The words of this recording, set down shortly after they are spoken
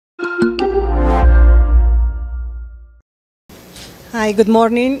Hi, good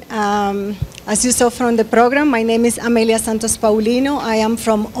morning. As you saw from the program, my name is Amelia Santos-Paulino. I am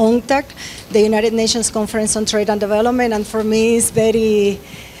from UNCTAD, the United Nations Conference on Trade and Development, and for me it's very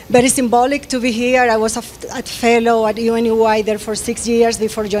symbolic to be here. I was a fellow at UNU-WIDER for 6 years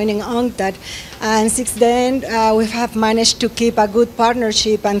before joining UNCTAD, and since then we have managed to keep a good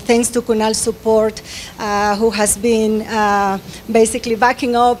partnership, and thanks to Kunal's support, who has been basically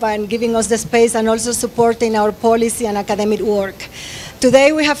backing up and giving us the space and also supporting our policy and academic work.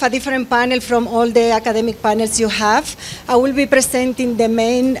 Today we have a different panel from all the academic panels you have. I will be presenting the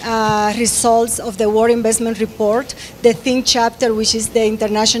main results of the World Investment Report, the theme chapter, which is the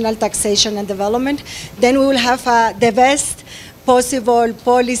international taxation and development. Then we will have the best possible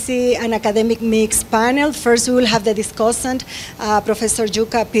policy and academic mix panel. First, we will have the discussant, Professor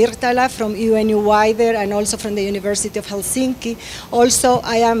Jukka Pirtala from UNU-WIDER and also from the University of Helsinki. Also,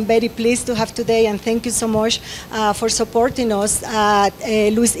 I am very pleased to have today, and thank you so much for supporting us,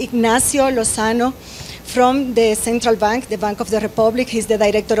 Luis Ignacio Lozano from the Central Bank, the Bank of the Republic. He's the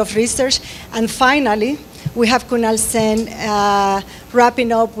Director of Research. And finally, we have Kunal Sen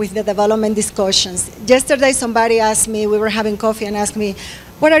wrapping up with the development discussions. Yesterday, somebody asked me, we were having coffee, and asked me,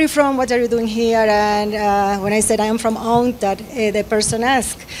 where are you from? What are you doing here? And when I said I am from UNCTAD, the person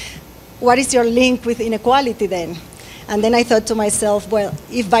asked, what is your link with inequality then? And then I thought to myself, well,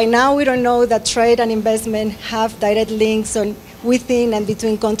 if by now we don't know that trade and investment have direct links on within and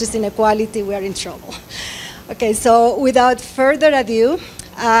between countries' inequality, we are in trouble. Okay, so without further ado,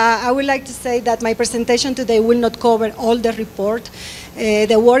 I would like to say that my presentation today will not cover all the report.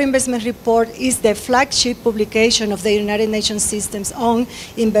 The World Investment Report is the flagship publication of the United Nations systems on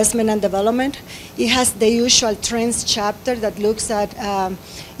investment and development. It has the usual trends chapter that looks at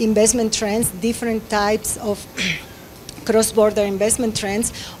investment trends, different types of cross-border investment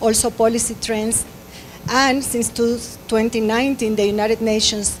trends, also policy trends. And since 2019, the United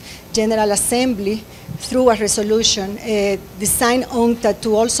Nations General Assembly, through a resolution, designed UNCTAD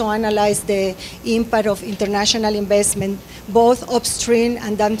to also analyze the impact of international investment, both upstream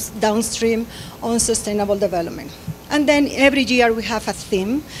and downstream, on sustainable development. And then every year we have a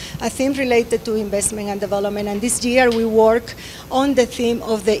theme related to investment and development. And this year we work on the theme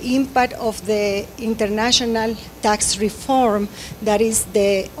of the impact of the international tax reform, that is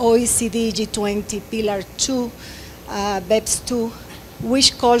the OECD G20 Pillar 2, BEPS 2,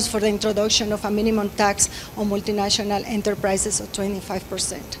 which calls for the introduction of a minimum tax on multinational enterprises of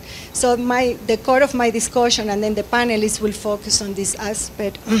 25%. So the core of my discussion, and then the panelists will focus on this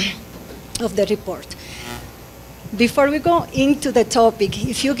aspect of the report. Before we go into the topic,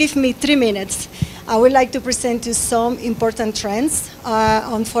 if you give me 3 minutes, I would like to present you some important trends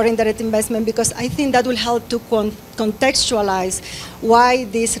on foreign direct investment, because I think that will help to contextualize why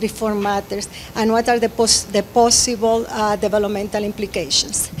this reform matters and what are the possible developmental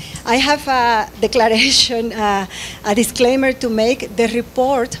implications. I have a declaration, a disclaimer to make. The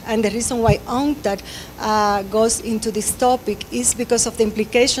report and the reason why UNCTAD goes into this topic is because of the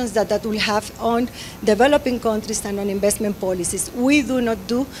implications that will have on developing countries and on investment policies. We do not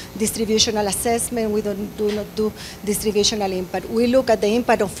do distributional assessment, we do not do distributional impact. We look at the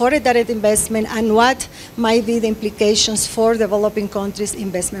impact of foreign direct investment and what might be the implications for developing countries'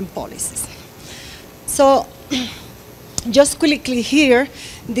 investment policies. So, just quickly here,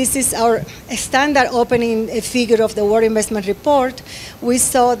 this is our standard opening figure of the World Investment Report. We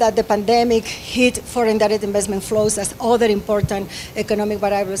saw that the pandemic hit foreign direct investment flows as other important economic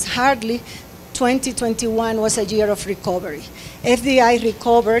variables hardly. 2021 was a year of recovery. FDI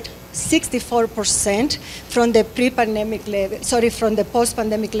recovered 64% from the pre-pandemic level, from the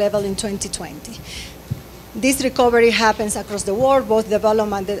post-pandemic level in 2020. This recovery happens across the world, both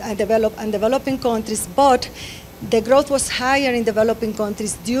developed and developing countries, but the growth was higher in developing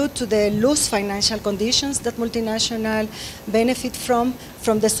countries due to the loose financial conditions that multinationals benefit from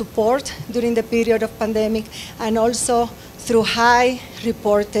the support during the period of pandemic, and also through high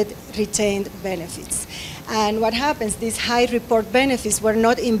reported retained benefits. And what happens, these high report benefits were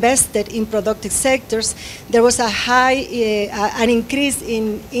not invested in productive sectors. There was an increase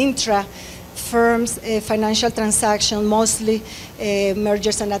in intra-firms financial transactions, mostly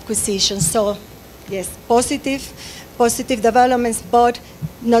mergers and acquisitions. So yes, positive developments, but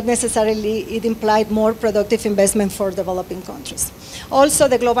not necessarily it implied more productive investment for developing countries. Also,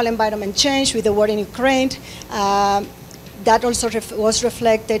 the global environment changed with the war in Ukraine. That also was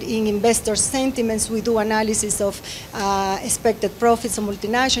reflected in investor sentiments. We do analysis of expected profits of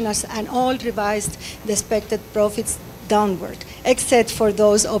multinationals, and all revised the expected profits downward, except for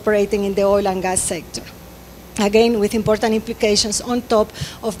those operating in the oil and gas sector. again with important implications on top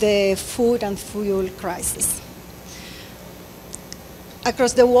of the food and fuel crisis.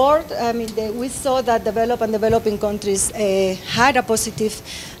 Across the world, I mean, we saw that developed and developing countries had a positive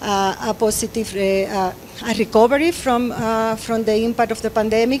recovery from the impact of the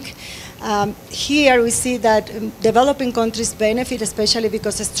pandemic. Here we see that developing countries benefit, especially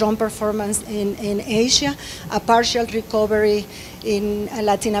because of strong performance in Asia, a partial recovery in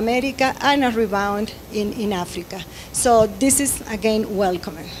Latin America, and a rebound in Africa. So this is, again,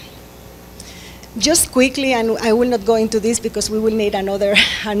 welcoming. Just quickly, and I will not go into this because we will need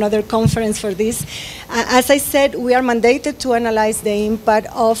another conference for this. As I said, we are mandated to analyze the impact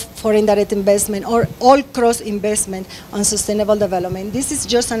of foreign direct investment or all cross-investment on sustainable development. This is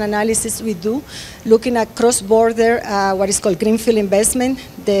just an analysis we do, looking at cross-border, what is called greenfield investment,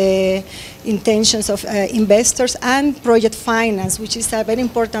 the intentions of investors, and project finance, which is a very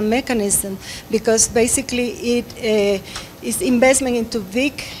important mechanism because basically it is investment into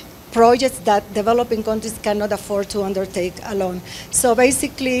big projects that developing countries cannot afford to undertake alone. So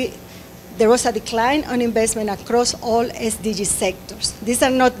basically, there was a decline on investment across all SDG sectors. These are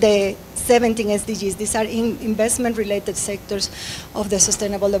not the 17 SDGs. These are investment-related sectors of the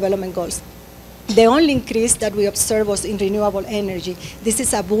Sustainable Development Goals. The only increase that we observed was in renewable energy. This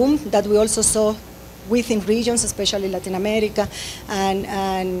is a boom that we also saw within regions, especially Latin America,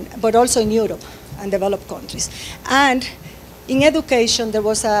 but also in Europe and developed countries. And in education, there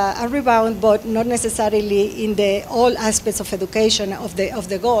was a rebound, but not necessarily in all aspects of education of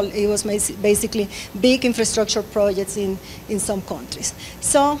the goal. It was basically big infrastructure projects in some countries.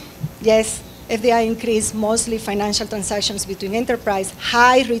 So, yes, FDI increased mostly financial transactions between enterprise,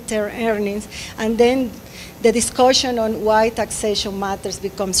 high return earnings, and then the discussion on why taxation matters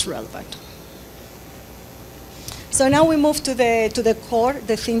becomes relevant. So now we move to the core,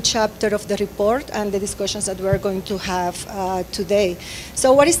 the theme chapter of the report and the discussions that we're going to have today.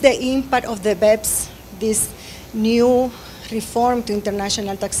 So what is the impact of the BEPS, this new reform to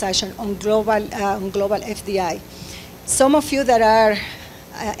international taxation on global FDI? Some of you that are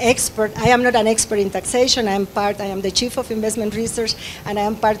expert, I am not an expert in taxation, I am the chief of investment research, and I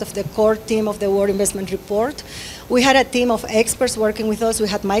am part of the core team of the World Investment Report. We had a team of experts working with us. We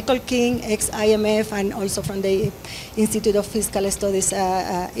had Michael King, ex-IMF, and also from the Institute of Fiscal Studies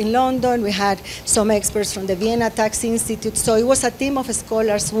in London. We had some experts from the Vienna Tax Institute. So it was a team of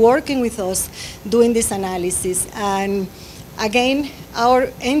scholars working with us, doing this analysis. And again, our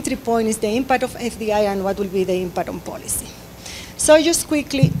entry point is the impact of FDI and what will be the impact on policy. So just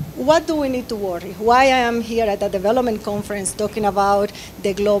quickly, what do we need to worry? Why I am here at a development conference talking about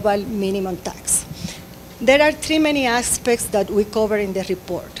the global minimum tax? There are three main aspects that we cover in the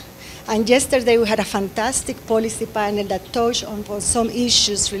report. And yesterday we had a fantastic policy panel that touched on some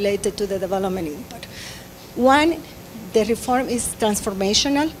issues related to the development impact. One, the reform is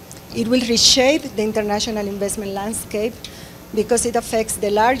transformational. It will reshape the international investment landscape because it affects the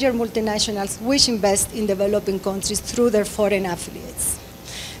larger multinationals which invest in developing countries through their foreign affiliates.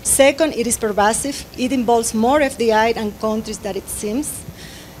 Second, it is pervasive. It involves more FDI and countries than it seems.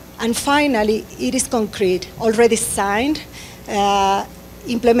 And finally, it is concrete, already signed.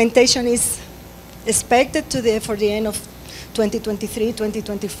 Implementation is expected for the end of 2023,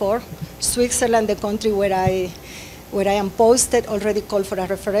 2024. Switzerland, the country where I am posted, already called for a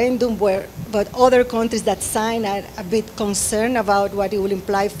referendum, but other countries that sign are a bit concerned about what it will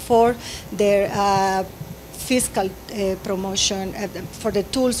imply for their fiscal promotion, for the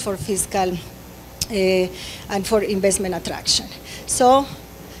tools for fiscal and for investment attraction. So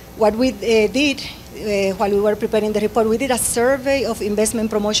what we did while we were preparing the report, we did a survey of investment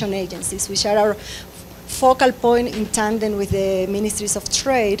promotion agencies, which are our focal point in tandem with the ministries of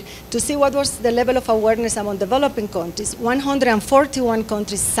trade to see what was the level of awareness among developing countries. 141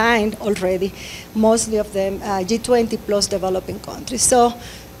 countries signed already, mostly of them G20 plus developing countries. So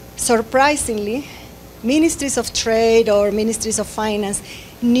surprisingly, ministries of trade or ministries of finance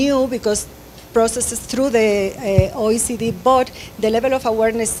knew, because processes through the OECD, but the level of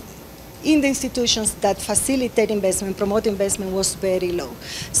awareness in the institutions that facilitate investment, promote investment, was very low.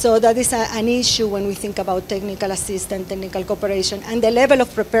 So that is an issue when we think about technical assistance, technical cooperation, and the level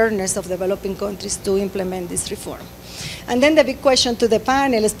of preparedness of developing countries to implement this reform. And then the big question to the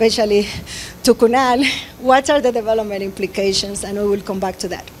panel, especially to Kunal, what are the development implications? And we will come back to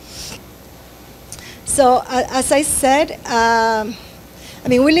that. So as I said,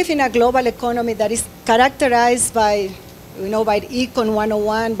 we live in a global economy that is characterized by by Econ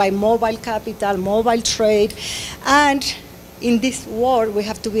 101, by mobile capital, mobile trade. And in this world, we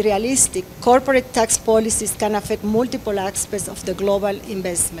have to be realistic. Corporate tax policies can affect multiple aspects of the global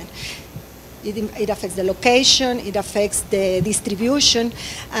investment. It affects the location, it affects the distribution,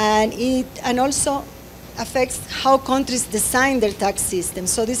 and also affects how countries design their tax system.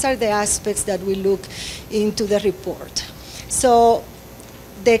 So these are the aspects that we look into the report. So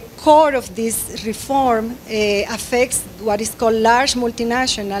the core of this reform affects what is called large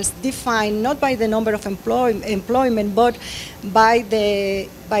multinationals, defined not by the number of employment, but by the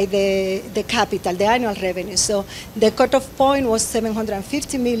capital, the annual revenue. So the cutoff point was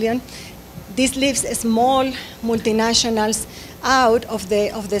 750 million. This leaves small multinationals out of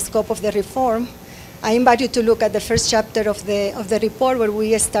the scope of the reform. I invite you to look at the first chapter of the report, where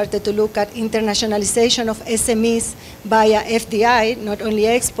we started to look at internationalization of SMEs via FDI, not only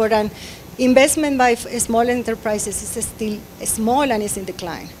export, and investment by small enterprises is still small and is in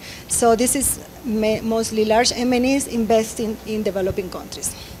decline. So this is mostly large MNEs investing in developing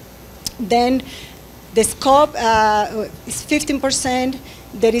countries. Then the scope is 15%.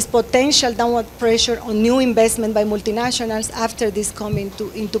 There is potential downward pressure on new investment by multinationals after this comes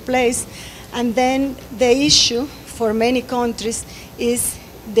into place. And then the issue for many countries is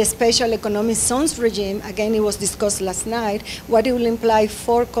the special economic zones regime. Again, it was discussed last night, what it will imply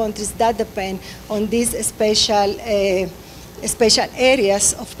for countries that depend on these special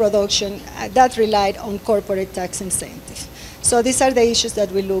areas of production that relied on corporate tax incentives. So these are the issues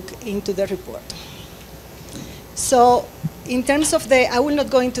that we look into the report. So in terms of I will not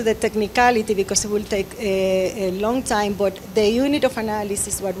go into the technicality because it will take a long time, but the unit of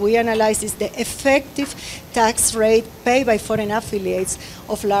analysis, what we analyze is the effective tax rate paid by foreign affiliates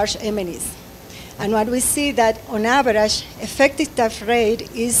of large MNEs. And what we see that on average, effective tax rate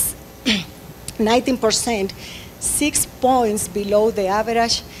is 19%, 6 points below the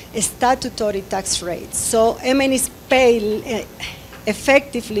average statutory tax rate. So MNEs pay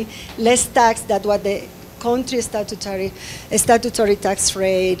effectively less tax than what the country statutory tax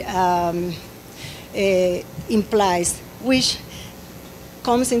rate implies, which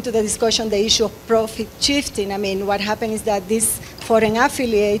comes into the discussion the issue of profit shifting. I mean, what happens is that this foreign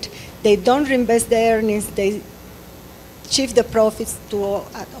affiliate, they don't reinvest their earnings, they shift the profits to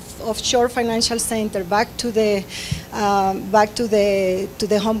offshore financial center back to the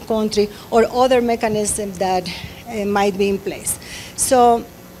home country, or other mechanisms that might be in place. So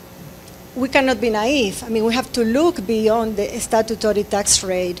we cannot be naive. I mean, we have to look beyond the statutory tax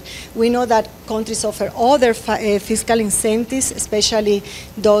rate. We know that countries offer other fiscal incentives, especially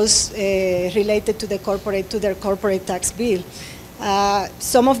those related to their corporate tax bill.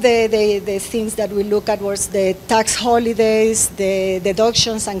 Some of the things that we look at was the tax holidays, the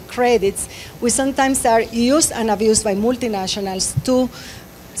deductions and credits, which sometimes are used and abused by multinationals to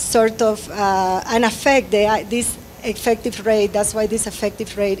sort of and affect this effective rate. That's why this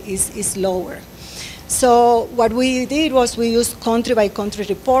effective rate is lower. So what we did was we used country-by-country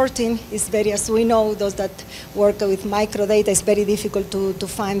reporting. It's very, as we know, those that work with microdata, it's very difficult to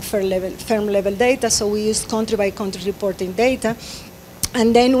find firm-level data, so we used country-by-country reporting data.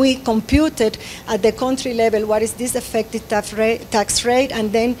 And then we computed at the country level what is this effective tax rate,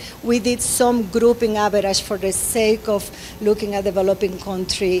 and then we did some grouping average for the sake of looking at developing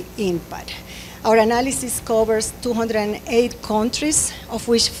country impact. Our analysis covers 208 countries, of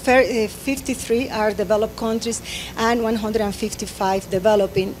which 53 are developed countries and 155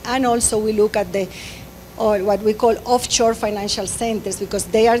 developing. And also we look at what we call offshore financial centers, because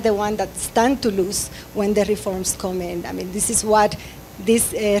they are the ones that stand to lose when the reforms come in. I mean, this is what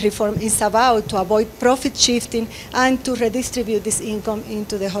this reform is about, to avoid profit shifting and to redistribute this income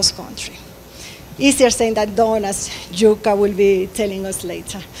into the host country. Easier said than done, as Yuka will be telling us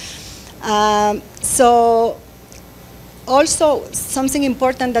later. So also something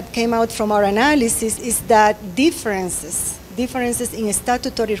important that came out from our analysis is that differences in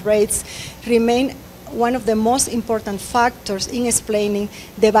statutory rates remain one of the most important factors in explaining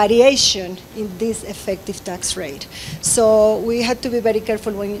the variation in this effective tax rate. So we had to be very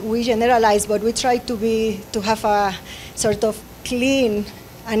careful when we generalize, but we try to have a sort of clean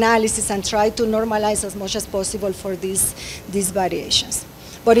analysis and try to normalize as much as possible for these variations.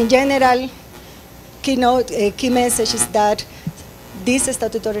 But in general, key message is that this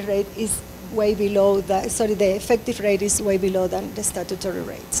statutory rate is way below the effective rate is way below than the statutory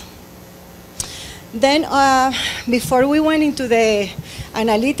rates. Then, before we went into the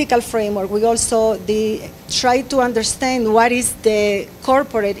analytical framework, we also tried to understand what is the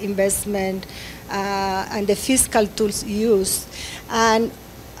corporate investment and the fiscal tools used. And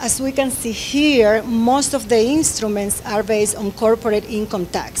as we can see here, most of the instruments are based on corporate income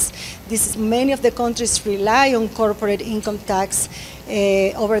tax. Many of the countries rely on corporate income tax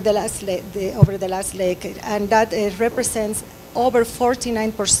over the last decade, and that represents over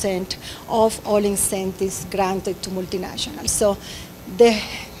 49% of all incentives granted to multinationals. So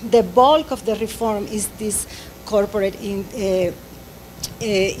the bulk of the reform is this corporate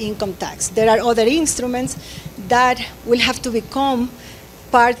income tax. There are other instruments that will have to become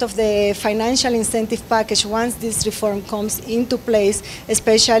part of the financial incentive package once this reform comes into place,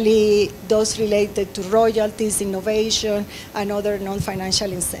 especially those related to royalties, innovation, and other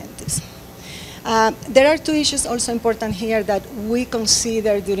non-financial incentives. There are two issues also important here that we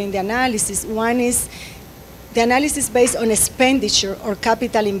consider during the analysis. One is the analysis based on expenditure or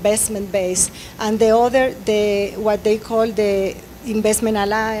capital investment base, and the other, what they call the investment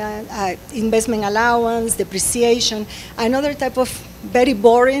allowance, depreciation, another type of very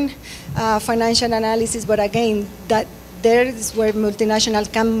boring financial analysis, but again, that there is where multinationals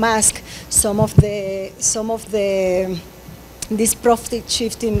can mask some of these profit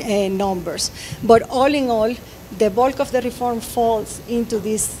shifting numbers. But all in all, the bulk of the reform falls into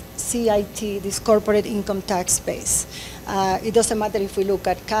this CIT, this corporate income tax base. It doesn't matter if we look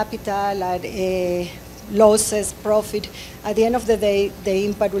at capital, at losses, profit. At the end of the day, the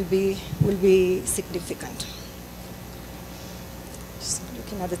impact will be significant. Just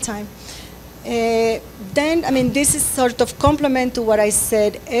looking at the time. Then, I mean, this is sort of complement to what I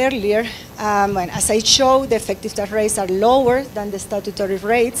said earlier. As I showed, the effective tax rates are lower than the statutory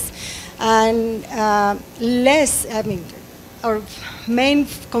rates, and less, I mean, our main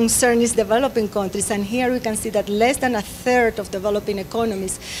concern is developing countries, and here we can see that less than a third of developing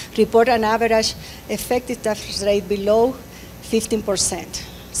economies report an average effective tax rate below 15%.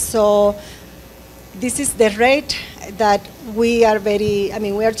 So this is the rate that we are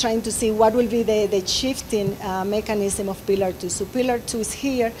we are trying to see what will be the shifting mechanism of Pillar 2. So Pillar 2 is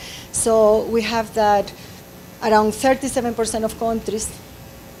here. So we have that around 37% of countries,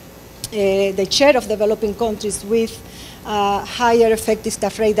 the share of developing countries with higher effective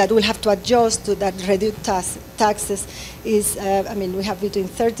tax rate that will have to adjust to that reduced taxes is, we have between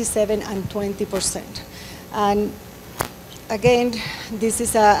 37 and 20%. And again, this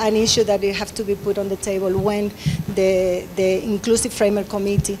is an issue that will have to be put on the table when the Inclusive Framework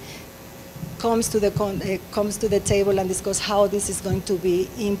Committee comes to the table and discuss how this is going to be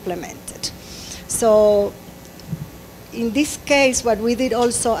implemented. So in this case, what we did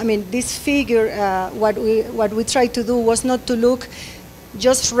also, this figure, what we tried to do was not to look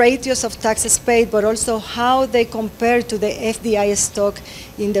just ratios of taxes paid, but also how they compare to the FDI stock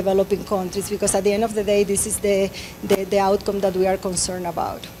in developing countries, because at the end of the day, this is the outcome that we are concerned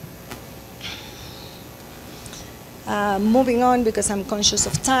about. Moving on, because I'm conscious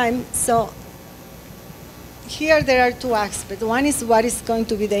of time. So here there are two aspects. One is what is going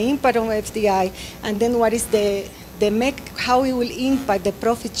to be the impact on FDI, and then what is how it will impact the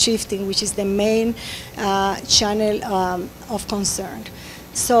profit shifting, which is the main channel of concern.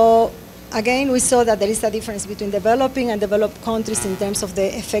 So again, we saw that there is a difference between developing and developed countries in terms of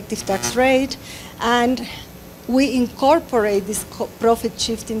the effective tax rate, and we incorporate this profit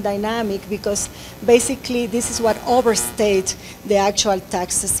shifting dynamic because basically this is what overstates the actual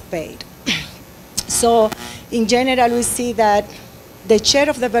taxes paid. So in general, we see that the share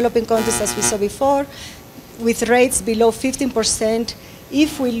of developing countries, as we saw before, with rates below 15%,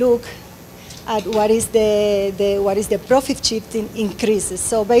 if we look at what is the profit shifting increases.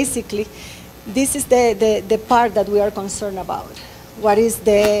 So basically, this is the part that we are concerned about. What is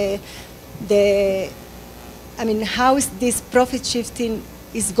how is this profit shifting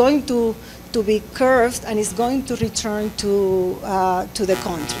is going to be curved and is going to return to the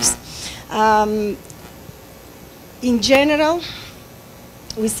countries. In general,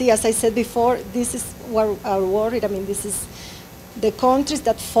 we see, as I said before, this is what our worry. This is the countries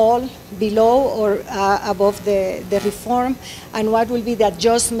that fall below or above the reform, and what will be the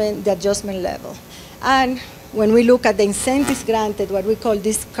adjustment level. And when we look at the incentives granted, what we call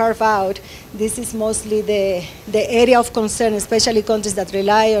this carve out, this is mostly the area of concern, especially countries that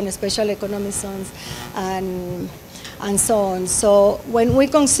rely on special economic zones and so on. So when we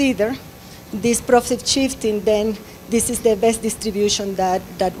consider this profit shifting, then this is the best distribution that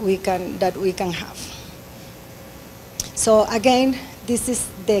we can have. So again, this is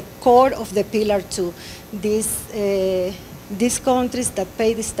the core of the Pillar 2. These countries that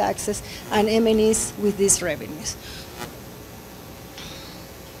pay these taxes and MNEs with these revenues.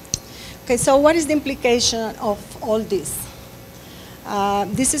 Okay, so what is the implication of all this?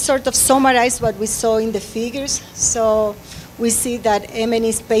 This is sort of summarize what we saw in the figures. So we see that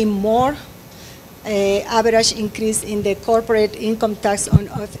MNEs pay more average increase in the corporate income tax on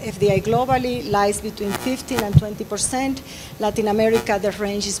FDI globally lies between 15 and 20%. Latin America, the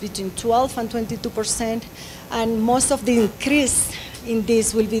range is between 12 and 22%. And most of the increase in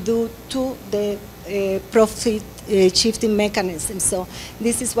this will be due to the profit shifting mechanism. So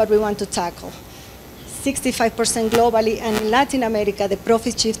this is what we want to tackle. 65% globally, and in Latin America, the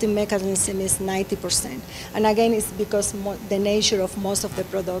profit shifting mechanism is 90%. And again, it's because the nature of most of the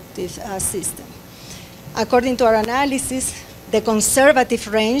productive system. According to our analysis, the conservative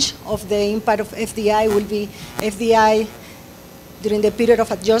range of the impact of FDI will be FDI during the period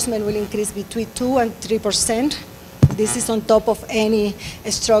of adjustment will increase between 2 and 3%. This is on top of any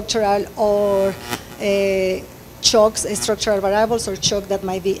structural or shocks, structural variables or shock that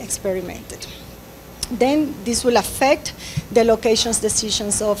might be experimented. Then this will affect the locations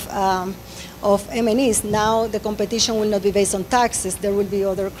decisions of M&Es. Now the competition will not be based on taxes. There will be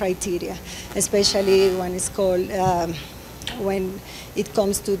other criteria, especially when it's called when it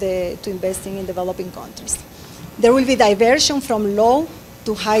comes to investing in developing countries. There will be diversion from low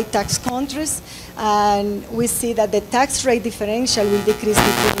to high tax countries, and we see that the tax rate differential will decrease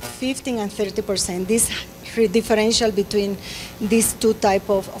between 15 and 30%. This differential between these two types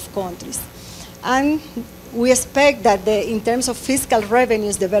of countries. And we expect that in terms of fiscal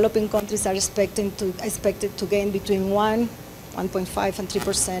revenues, developing countries are expected to gain between 1.5 and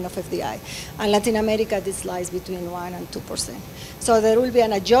 3% of FDI. And Latin America, this lies between 1 and 2%. So there will be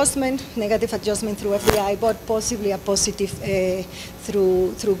an adjustment, negative adjustment through FDI, but possibly a positive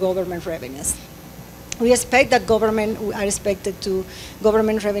through government revenues. We expect that government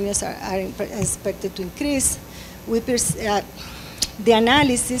revenues are expected to increase. The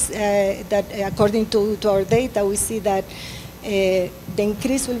analysis that according to our data, we see that the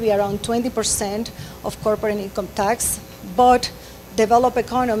increase will be around 20% of corporate income tax, but developed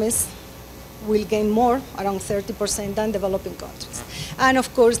economies will gain more, around 30% than developing countries. And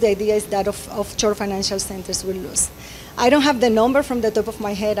of course, the idea is that offshore financial centers will lose. I don't have the number from the top of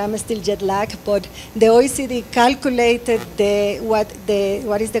my head, I'm still jet lagged, but the OECD calculated what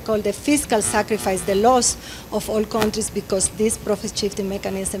is called the fiscal sacrifice, the loss of all countries because this profit shifting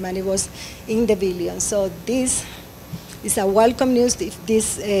mechanism, and it was in the billions. So this is a welcome news if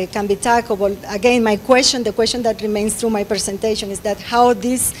this can be tackled. Again, the question that remains through my presentation is that how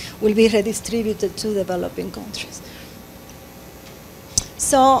this will be redistributed to developing countries.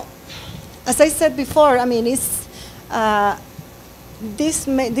 So, as I said before, I mean,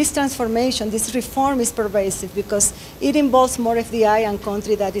 this transformation, this reform is pervasive because it involves more FDI and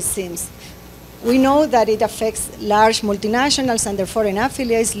country than it seems. We know that it affects large multinationals and their foreign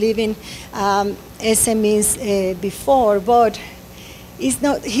affiliates, leaving SMEs before, but it's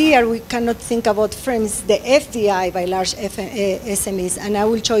not here. We cannot think about firms, the FDI by large SMEs, and I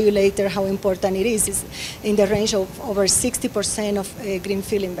will show you later how important it is. It's in the range of over 60% of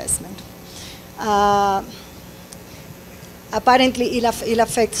greenfield investment. Apparently, it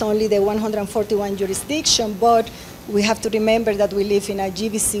affects only the 141 jurisdiction, but we have to remember that we live in a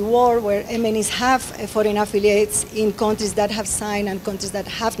GVC world where MNEs have foreign affiliates in countries that have signed and countries that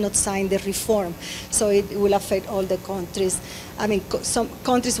have not signed the reform. So it will affect all the countries. I mean, some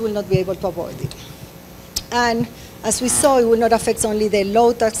countries will not be able to avoid it. And as we saw, it will not affect only the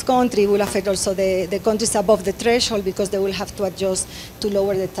low tax country, it will affect also the countries above the threshold because they will have to adjust to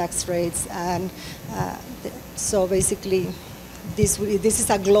lower the tax rates. And so basically, this is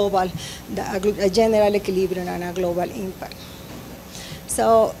a global, a general equilibrium and a global impact.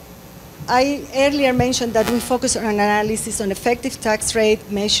 So I earlier mentioned that we focus on analysis on effective tax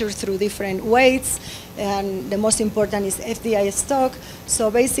rate measured through different weights, and the most important is FDI stock. So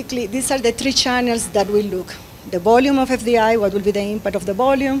basically, these are the three channels that we look. The volume of FDI, what will be the impact of the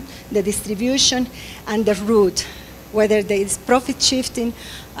volume, the distribution, and the route, whether there is profit shifting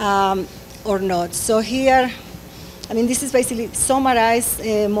or not. So here, I mean, this is basically summarize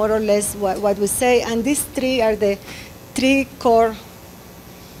more or less what we say, and these three are the three core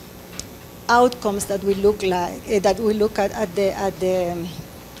outcomes that we look at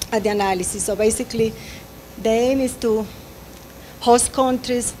the analysis. So basically, the aim is to host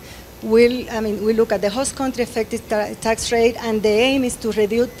countries we look at the host country effective tax rate, and the aim is to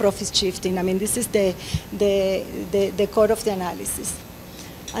reduce profit shifting. I mean, this is the core of the analysis.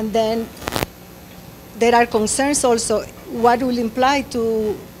 And then there are concerns also what will imply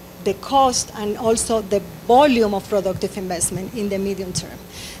to the cost and also the volume of productive investment in the medium term.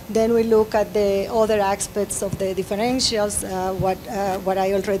 Then we look at the other aspects of the differentials, what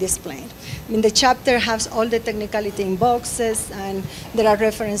I already explained. I mean, the chapter has all the technicality in boxes, and there are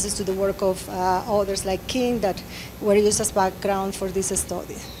references to the work of others like King that were used as background for this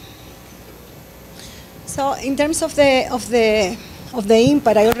study. So in terms of the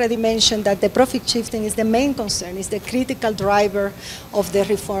impact, I already mentioned that the profit shifting is the main concern, is the critical driver of the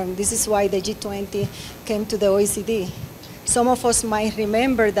reform. This is why the G20 came to the OECD. Some of us might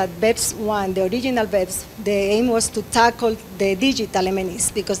remember that BEPS 1, the original BEPS, the aim was to tackle the digital M&Es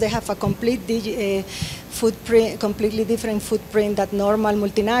because they have a footprint, completely different footprint than normal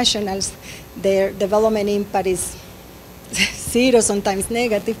multinationals. Their development impact is zero, sometimes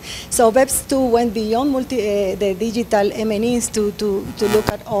negative. So BEPS 2 went beyond the digital M&Es to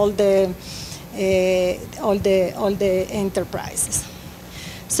look at all the enterprises.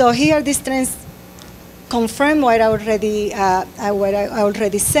 So here these trends confirm what I already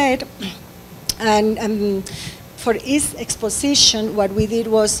said, and for each exposition, what we did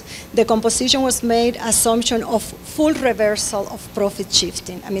was the composition was made assumption of full reversal of profit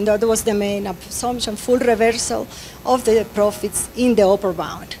shifting. I mean, that was the main assumption, full reversal of the profits in the upper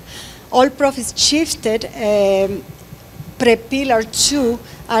bound. All profits shifted pre-Pillar 2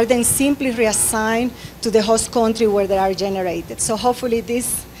 are then simply reassigned to the host country where they are generated. So hopefully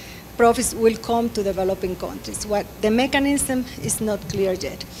these profits will come to developing countries. What the mechanism is not clear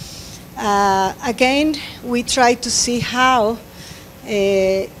yet. Again, we try to see how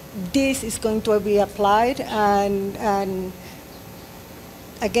this is going to be applied, and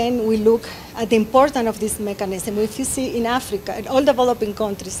again, we look at the importance of this mechanism. If you see in Africa, in all developing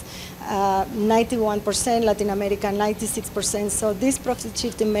countries, 91%, Latin America, 96%, so this profit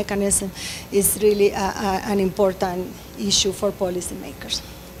shifting mechanism is really an important issue for policymakers.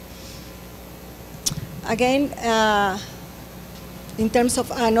 Again, in terms of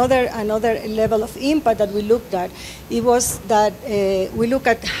another level of impact that we looked at, it was that we look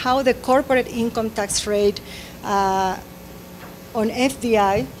at how the corporate income tax rate on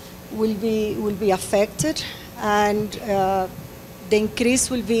FDI will be affected, and the increase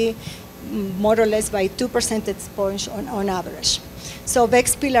will be more or less by 2 percentage points on average. So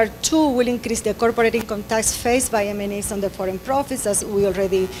BEPS Pillar 2 will increase the corporate income tax faced by M&As on the foreign profits, as we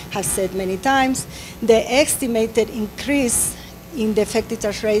already have said many times. The estimated increase in the effective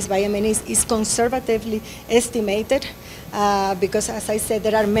tax rates by M&As is conservatively estimated because, as I said,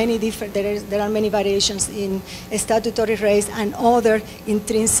 there are many variations in statutory rates and other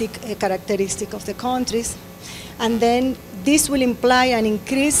intrinsic characteristics of the countries. And then this will imply an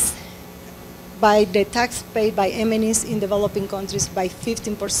increase by the tax paid by M&Es in developing countries by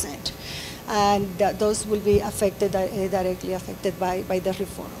 15%. And those will be affected, directly affected by the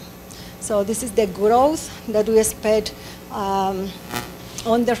reform. So this is the growth that we expect on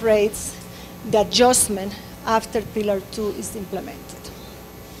the rates, the adjustment after Pillar 2 is implemented.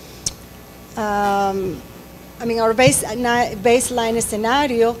 I mean, our baseline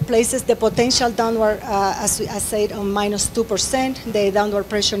scenario places the potential downward, as I said, on -2%, the downward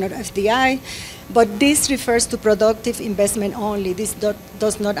pressure on FDI, but this refers to productive investment only. This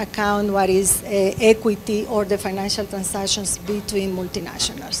does not account what is equity or the financial transactions between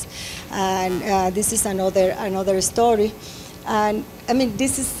multinationals. And this is another story. And I mean,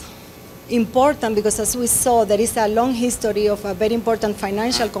 this is important because, as we saw, there is a long history of a very important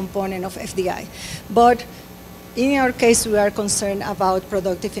financial component of FDI. But in our case, we are concerned about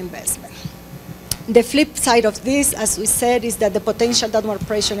productive investment. The flip side of this, as we said, is that the potential downward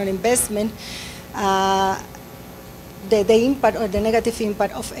pressure on investment, the impact or the negative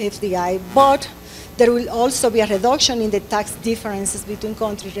impact of FDI, but there will also be a reduction in the tax differences between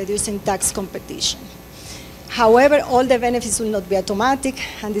countries, reducing tax competition. However, all the benefits will not be automatic,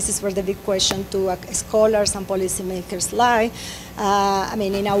 and this is where the big question to scholars and policymakers lie. I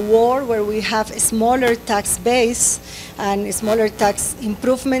mean, in a world where we have a smaller tax base and smaller tax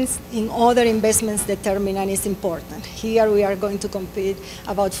improvements in other investments determinant is important. Here we are going to compete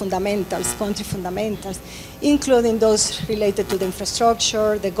about fundamentals, country fundamentals, including those related to the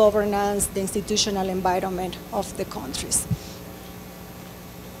infrastructure, the governance, the institutional environment of the countries.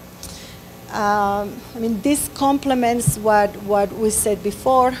 I mean, this complements what we said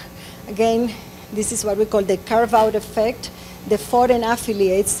before. Again, this is what we call the carve-out effect. The foreign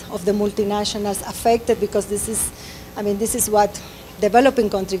affiliates of the multinationals affected, because this is what developing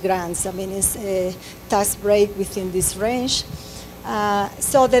country grants. I mean, it's a tax break within this range.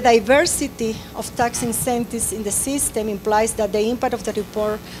 So the diversity of tax incentives in the system implies that the impact of the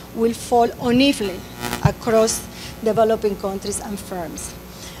report will fall unevenly across developing countries and firms.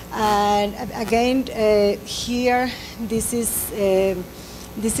 And again, here, this is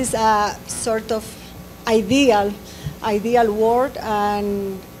a sort of ideal world,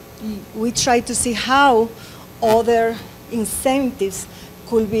 and we try to see how other incentives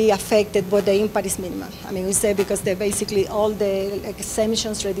could be affected, but the impact is minimal. I mean, we say because basically all the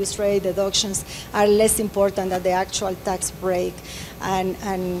exemptions, reduced rate, deductions are less important than the actual tax break and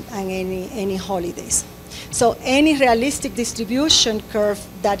any holidays. So any realistic distribution curve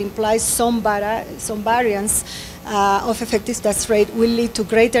that implies some variance of effective tax rate will lead to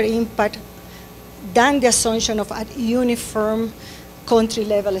greater impact than the assumption of a uniform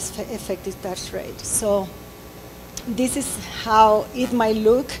country-level effective tax rate. So this is how it might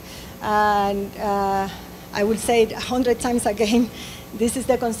look, and I will say it 100 times again, this is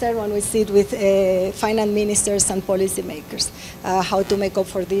the concern when we sit with finance ministers and policymakers, how to make up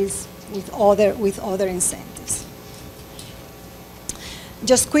for this with other incentives.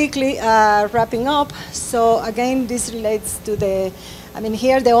 Just quickly wrapping up, so again, this relates to the, I mean,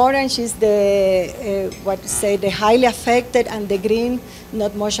 here the orange is the, the highly affected, and the green,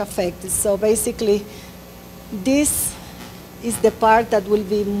 not much affected. So basically, this is the part that will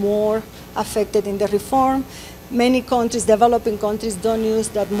be more affected in the reform. Many countries, developing countries, don't use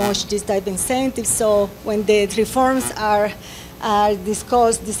that much this type of incentives. So when the reforms are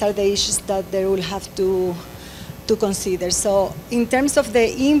discussed, these are the issues that they will have to consider. So in terms of the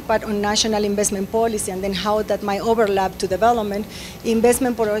impact on national investment policy and then how that might overlap to development,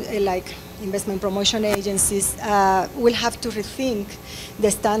 investment promotion agencies will have to rethink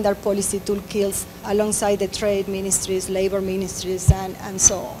the standard policy toolkits alongside the trade ministries, labor ministries, and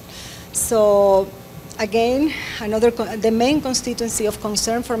so on. So again, the main constituency of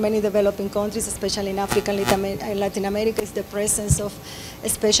concern for many developing countries, especially in Africa and Latin America, is the presence of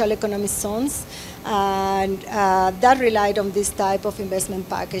special economic zones, and that relied on this type of investment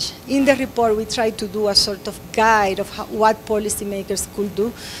package. In the report, we tried to do a sort of guide of what policymakers could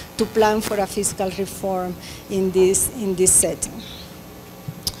do to plan for a fiscal reform in this setting.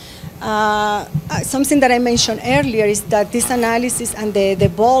 Something that I mentioned earlier is that this analysis and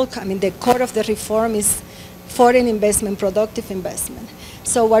the bulk, I mean the core of the reform is foreign investment, productive investment.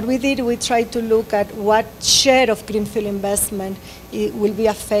 So what we did, we tried to look at what share of greenfield investment will be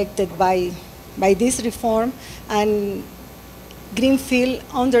affected by this reform, and greenfield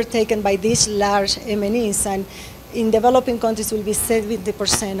undertaken by these large MNEs, and in developing countries will be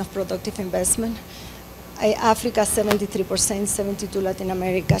 70% of productive investment. Africa 73%, 72% Latin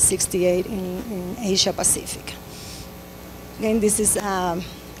America, 68% in Asia Pacific. Again, this is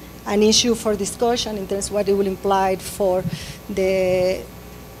an issue for discussion in terms of what it will imply for the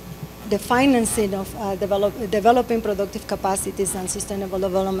financing of developing productive capacities and sustainable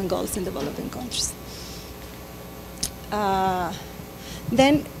development goals in developing countries.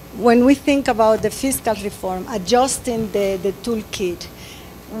 Then when we think about the fiscal reform, adjusting the toolkit,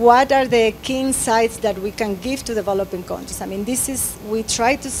 what are the key insights that we can give to developing countries? I mean, we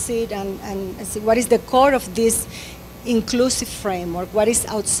try to see it and see what is the core of this inclusive framework, what is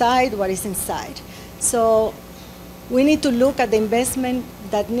outside, what is inside. So we need to look at the investment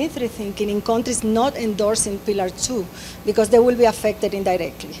that needs rethinking in countries not endorsing Pillar 2, because they will be affected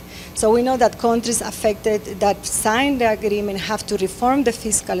indirectly. So we know that countries affected that sign the agreement have to reform the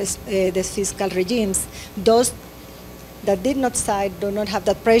fiscal regimes. Those that did not sign do not have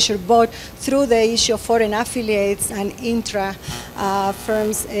that pressure, but through the issue of foreign affiliates and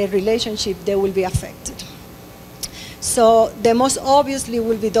intra-firms relationship, they will be affected. So the most obviously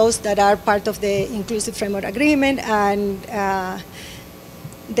will be those that are part of the inclusive framework agreement, and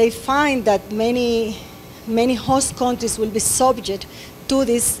they find that many host countries will be subject to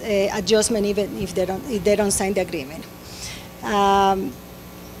this adjustment even if they don't sign the agreement.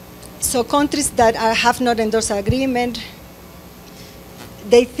 So countries that have not endorsed the agreement,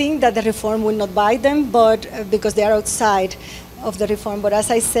 they think that the reform will not bind them, but because they are outside of the reform. But as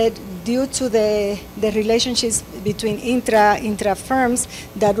I said, due to the relationships between intra firms,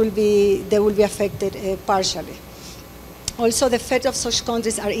 they will be affected partially. Also, the effects of such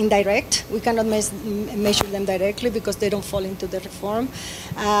countries are indirect. We cannot measure them directly because they don't fall into the reform,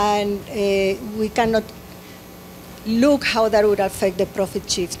 and we cannot look how that would affect the profit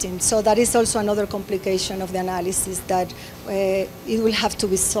shifting. So that is also another complication of the analysis that it will have to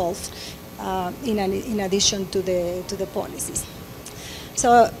be solved in addition to the policies.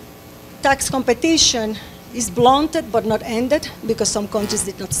 So tax competition is blunted but not ended because some countries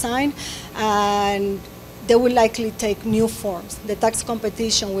did not sign, and they will likely take new forms. The tax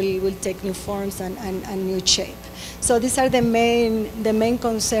competition will take new forms and new shape. So these are the main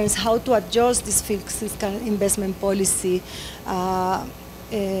concerns: how to adjust this fiscal investment policy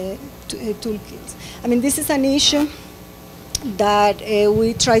toolkits. I mean, this is an issue that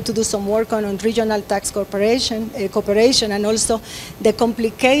we try to do some work on regional tax cooperation, and also the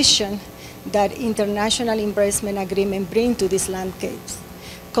complication that international investment agreement bring to these landscapes.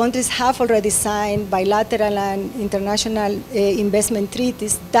 countries have already signed bilateral and international investment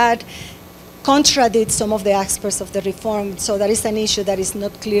treaties that contradict some of the aspects of the reform. So that is an issue that is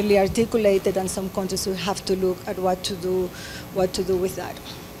not clearly articulated, and some countries will have to look at what to do with that.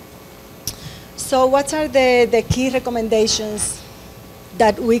 So what are the key recommendations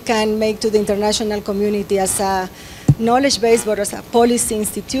that we can make to the international community as a knowledge base, but as a policy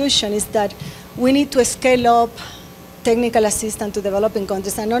institution, is that we need to scale up technical assistance to developing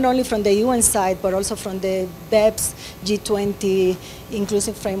countries, and not only from the UN side, but also from the BEPS G20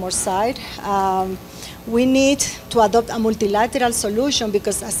 inclusive framework side. We need to adopt a multilateral solution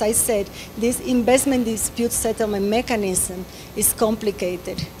because, as I said, this investment dispute settlement mechanism is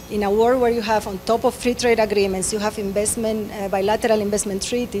complicated. In a world where you have, on top of free trade agreements, you have bilateral investment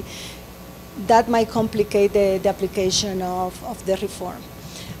treaty, that might complicate the application of the reform.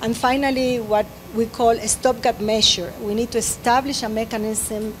 And finally, what we call a stopgap measure. We need to establish a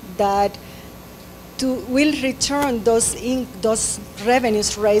mechanism that will return those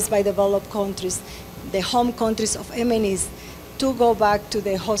revenues raised by developed countries, the home countries of MNEs, to go back to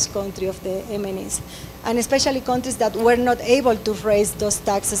the host country of the MNEs, and especially countries that were not able to raise those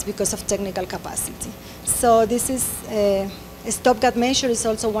taxes because of technical capacity. So this is a stopgap measure is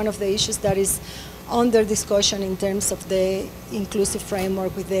also one of the issues that is under discussion in terms of the inclusive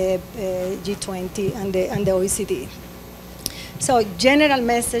framework with the G20 and the OECD. So general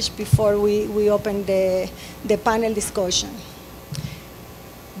message before we open the panel discussion.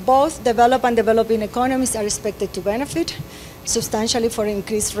 Both developed and developing economies are expected to benefit substantially for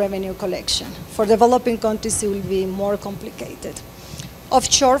increased revenue collection. For developing countries, it will be more complicated.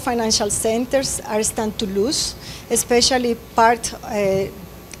 Offshore financial centers are stand to lose, especially a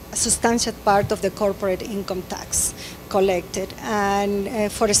substantial part of the corporate income tax collected. And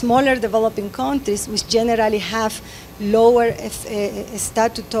for smaller developing countries, which generally have lower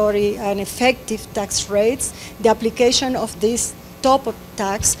statutory and effective tax rates, the application of this top-up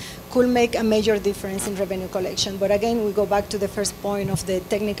tax could make a major difference in revenue collection. But again, we go back to the first point of the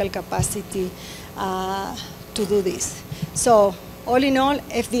technical capacity to do this. So all in all,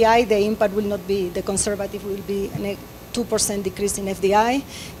 FDI, the impact will not be, the conservative will be a 2% decrease in FDI.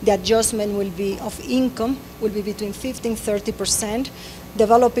 The adjustment will be of income, will be between 15% and 30%.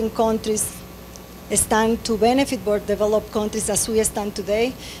 Developing countries stand to benefit, but developed countries, as we stand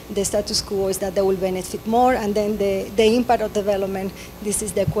today, the status quo is that they will benefit more. And then the impact of development, this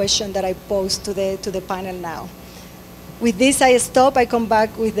is the question that I pose to the panel now. With this, I stop. I come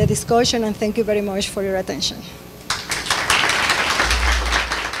back with the discussion, and thank you very much for your attention.